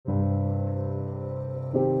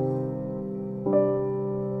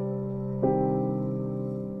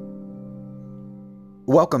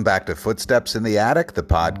Welcome back to Footsteps in the Attic, the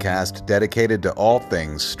podcast dedicated to all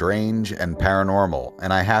things strange and paranormal.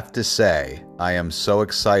 And I have to say, I am so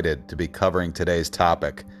excited to be covering today's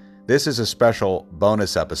topic. This is a special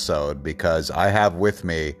bonus episode because I have with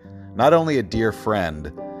me not only a dear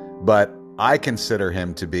friend, but I consider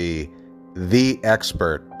him to be the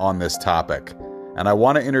expert on this topic. And I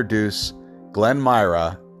want to introduce Glenn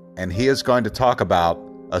Myra, and he is going to talk about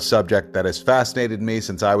a subject that has fascinated me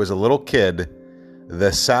since I was a little kid, the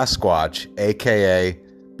Sasquatch, aka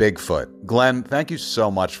Bigfoot. Glenn, thank you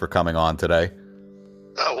so much for coming on today.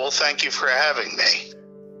 Oh, well, thank you for having me.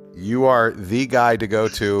 You are the guy to go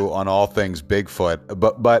to on all things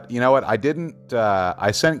Bigfoot. But you know what?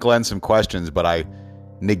 I sent Glenn some questions, but I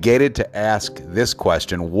negated to ask this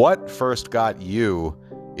question. What first got you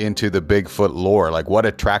into the Bigfoot lore? Like, what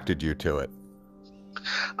attracted you to it?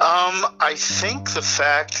 I think the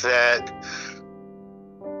fact that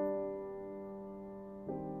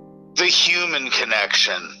the human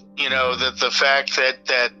connection, that the fact that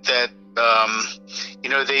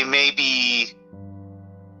they may be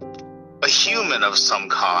a human of some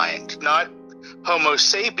kind, not Homo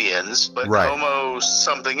sapiens, but right. Homo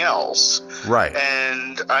something else. Right.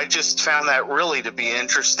 And I just found that really to be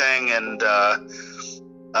interesting. And,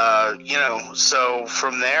 so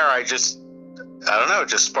from there, I just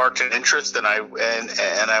sparked an interest, and I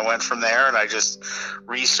went from there, and I just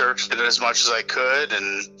researched it as much as I could,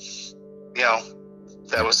 and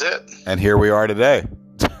that was it. And here we are today.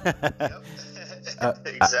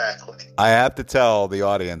 Exactly. I have to tell the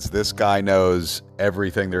audience, this guy knows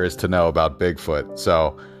everything there is to know about Bigfoot.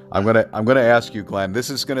 So I'm gonna ask you, Glenn. This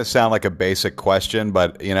is gonna sound like a basic question,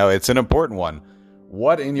 but it's an important one.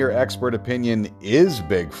 What, in your expert opinion, is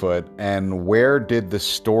Bigfoot, and where did the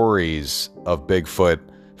stories of Bigfoot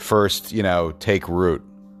first, take root?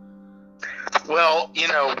 Well,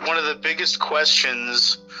 one of the biggest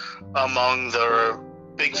questions among the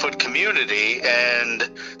Bigfoot community, and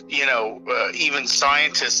even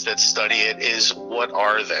scientists that study it, is what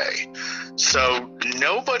are they? So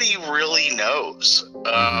nobody really knows.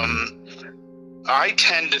 I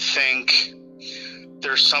tend to think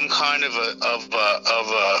there's some kind of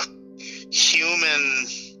a human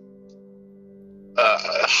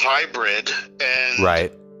hybrid, and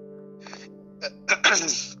right.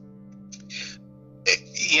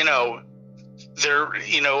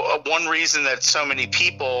 One reason that so many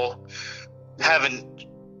people haven't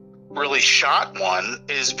really shot one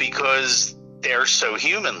is because they're so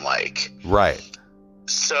human-like. Right.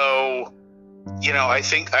 So, I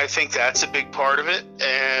think that's a big part of it.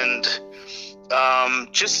 And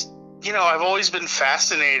I've always been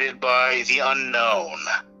fascinated by the unknown.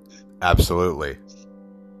 Absolutely.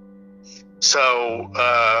 So,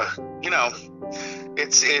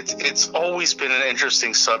 it's always been an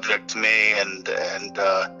interesting subject to me, and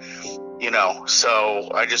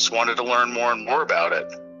so I just wanted to learn more and more about it.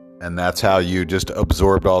 And that's how you just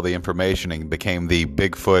absorbed all the information and became the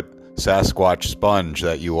Bigfoot Sasquatch sponge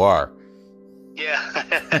that you are.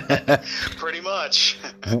 Yeah, pretty much.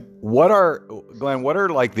 Glenn, what are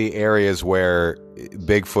like the areas where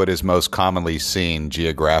Bigfoot is most commonly seen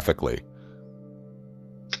geographically?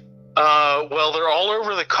 Well, they're all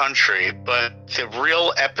over the country, but the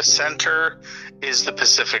real epicenter is the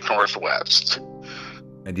Pacific Northwest.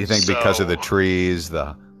 And do you think because of the trees,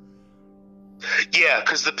 Yeah,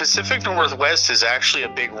 because the Pacific Northwest is actually a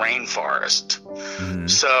big rainforest. Mm-hmm.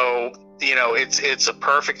 So, it's a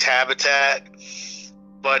perfect habitat.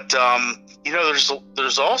 But, there's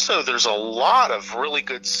a lot of really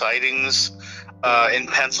good sightings in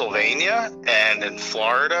Pennsylvania and in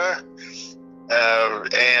Florida.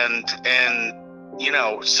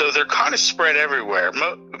 So they're kind of spread everywhere,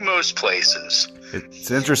 most places.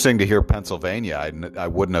 It's interesting to hear Pennsylvania. I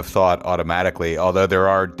wouldn't have thought automatically, although there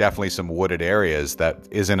are definitely some wooded areas. That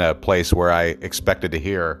isn't a place where I expected to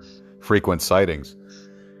hear frequent sightings.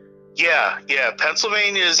 Yeah.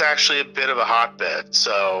 Pennsylvania is actually a bit of a hotbed.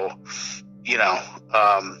 So,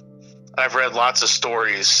 I've read lots of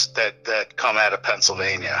stories that come out of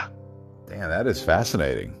Pennsylvania. Damn, that is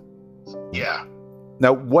fascinating. Yeah.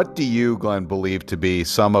 Now, what do you, Glenn, believe to be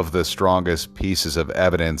some of the strongest pieces of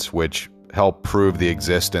evidence which help prove the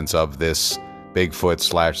existence of this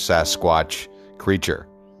Bigfoot/Sasquatch creature?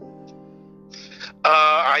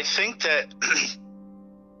 I think that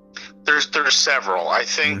there's several. I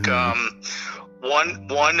think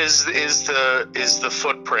one is the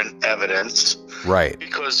footprint evidence, right?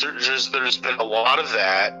 Because there's been a lot of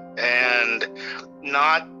that, and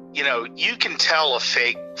not you can tell a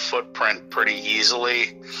fake footprint pretty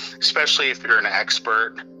easily, especially if you're an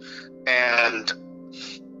expert. And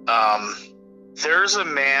there's a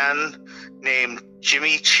man named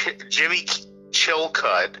Jimmy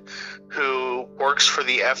Chilcutt who works for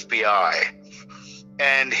the FBI,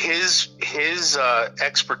 and his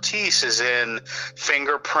expertise is in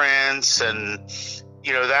fingerprints and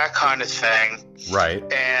that kind of thing. Right.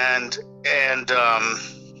 And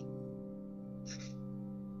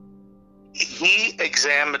he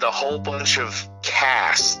examined a whole bunch of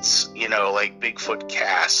casts, like Bigfoot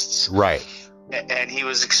casts. Right. And he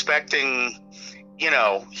was expecting,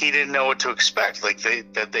 he didn't know what to expect, like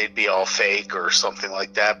that they'd be all fake or something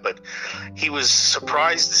like that. But he was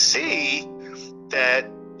surprised to see that,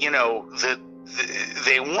 that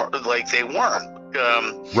they weren't.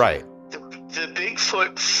 Right. The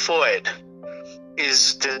Bigfoot foot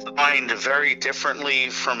is designed very differently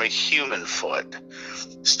from a human foot.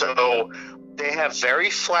 So they have very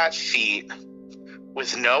flat feet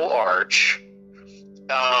with no arch,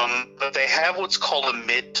 but they have what's called a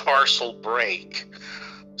mid-tarsal break.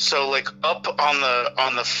 So like up on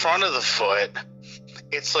the front of the foot,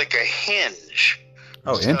 it's like a hinge.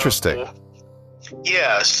 Oh, interesting.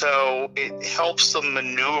 Yeah, so it helps them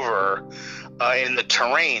maneuver in the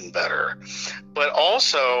terrain better. But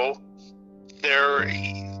also,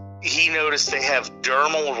 he noticed they have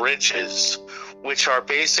dermal ridges, which are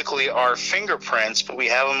basically our fingerprints, but we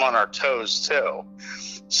have them on our toes too.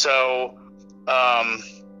 So,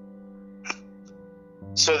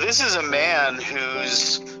 so this is a man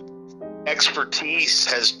whose expertise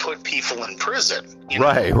has put people in prison.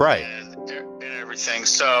 Right. And everything.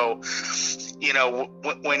 So,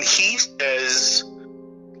 when he says,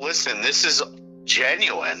 listen, this is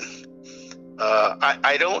genuine,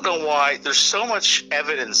 I don't know why there's so much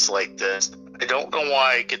evidence like this. I don't know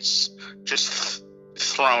why it gets just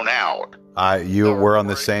thrown out. We're on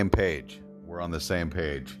the same page. We're on the same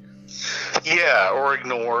page. Yeah, or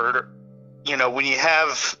ignored. When you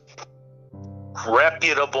have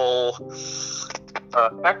reputable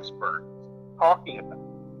experts talking about it.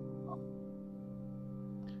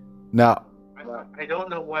 Now, I don't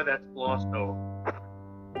know why that's glossed over.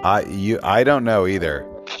 I don't know either.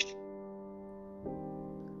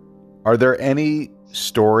 Are there any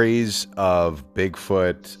stories of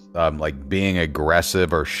Bigfoot like being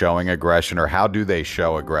aggressive or showing aggression, or how do they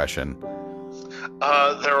show aggression?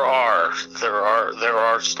 There are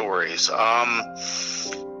stories.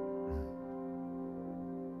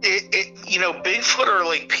 Bigfoot are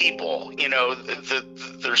like people.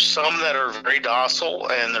 There's some that are very docile,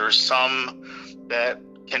 and there's some that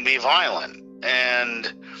can be violent.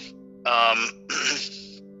 And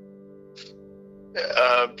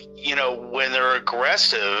when they're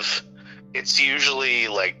aggressive, it's usually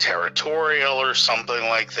like territorial or something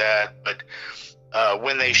like that. But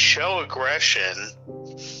when they show aggression,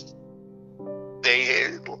 they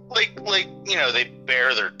they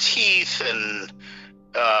bare their teeth, and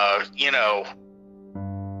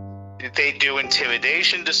they do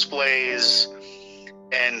intimidation displays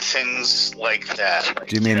and things like that.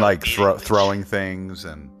 Do you mean like throwing things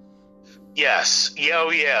and? Yes. Yeah,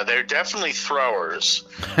 yeah. They're definitely throwers.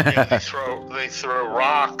 They throw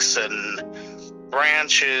rocks and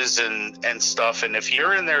branches and stuff. And if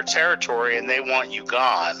you're in their territory and they want you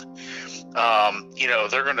gone,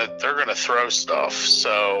 they're gonna throw stuff.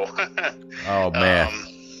 So. Oh man.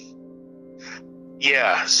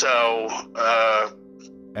 Yeah. So.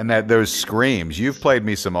 And those screams. You've played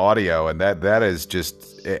me some audio, and that is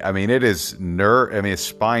just. I mean, it is it's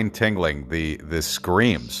spine tingling. The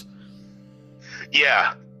screams.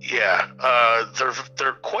 Yeah.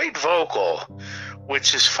 They're quite vocal,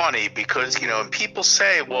 which is funny because and people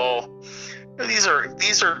say, well, these are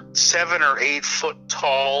 7 or 8 foot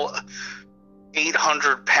tall,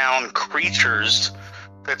 800-pound creatures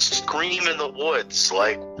that scream in the woods,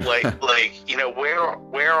 like where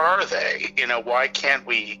are they? Why can't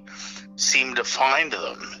we seem to find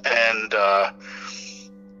them? And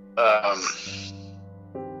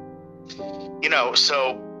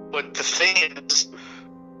but the thing is,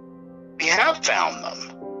 we have found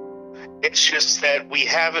them. It's just that we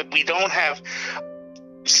don't have.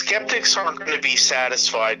 Skeptics aren't going to be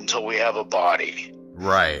satisfied until we have a body.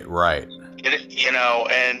 Right. And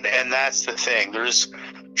that's the thing. There's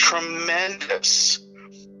tremendous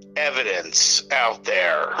evidence out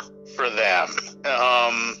there for them.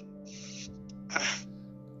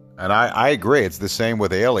 And I agree. It's the same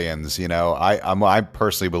with aliens. I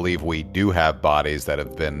personally believe we do have bodies that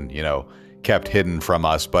have been, kept hidden from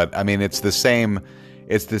us. But I mean, it's the same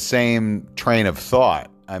train of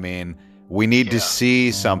thought. I mean, We need to see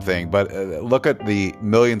something, but look at the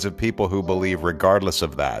millions of people who believe regardless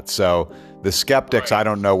of that. So the skeptics, I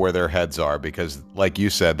don't know where their heads are because, like you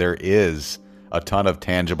said, there is a ton of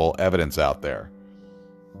tangible evidence out there.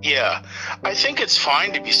 Yeah, I think it's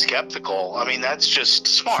fine to be skeptical. I mean, that's just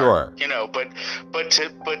smart, sure. But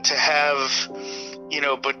to have,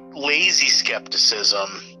 but lazy skepticism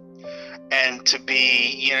and to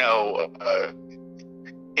be,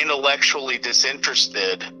 intellectually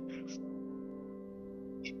disinterested.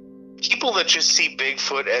 People that just see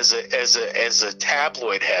Bigfoot as a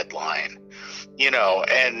tabloid headline,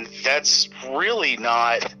 and that's really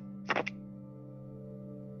not,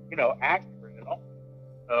 accurate at all.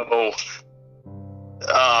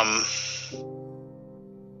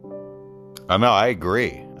 No, I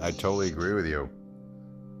agree. I totally agree with you.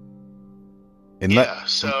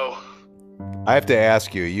 So I have to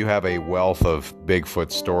ask you, you have a wealth of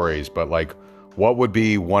Bigfoot stories, but what would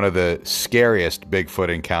be one of the scariest Bigfoot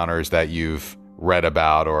encounters that you've read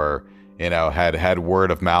about or, had word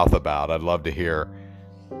of mouth about? I'd love to hear.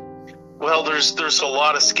 Well, there's a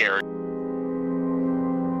lot of scary